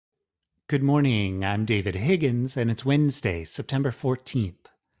Good morning, I'm David Higgins, and it's Wednesday, September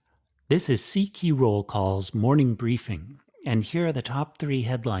 14th. This is CQ Roll Call's morning briefing, and here are the top 3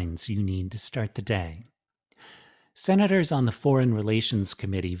 headlines you need to start the day. Senators on the Foreign Relations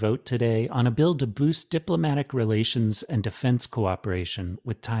Committee vote today on a bill to boost diplomatic relations and defense cooperation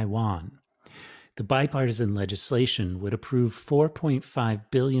with Taiwan. The bipartisan legislation would approve $4.5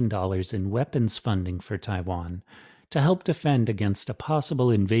 billion in weapons funding for Taiwan to help defend against a possible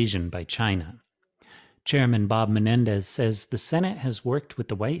invasion by China. Chairman Bob Menendez says the Senate has worked with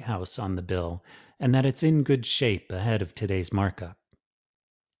the White House on the bill and that it's in good shape ahead of today's markup.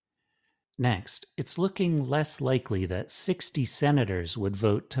 Next, it's looking less likely that 60 senators would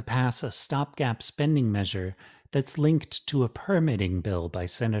vote to pass a stopgap spending measure that's linked to a permitting bill by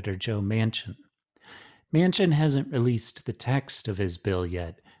Senator Joe Manchin. Manchin hasn't released the text of his bill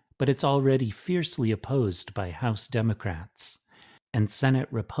yet, but it's already fiercely opposed by House Democrats. And Senate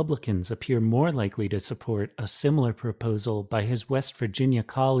Republicans appear more likely to support a similar proposal by his West Virginia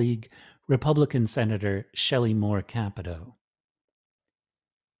colleague, Republican Senator Shelley Moore Capito.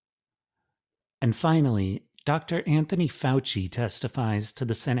 And finally, Dr. Anthony Fauci testifies to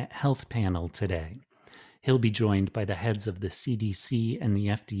the Senate Health Panel today. He'll be joined by the heads of the CDC and the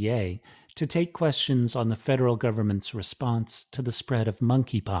FDA to take questions on the federal government's response to the spread of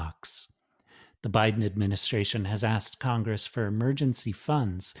monkeypox. The Biden administration has asked Congress for emergency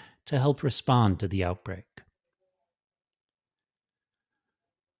funds to help respond to the outbreak.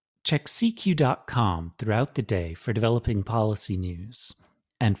 Check CQ.com throughout the day for developing policy news.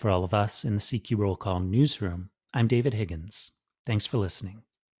 And for all of us in the CQ Roll Call newsroom, I'm David Higgins. Thanks for listening.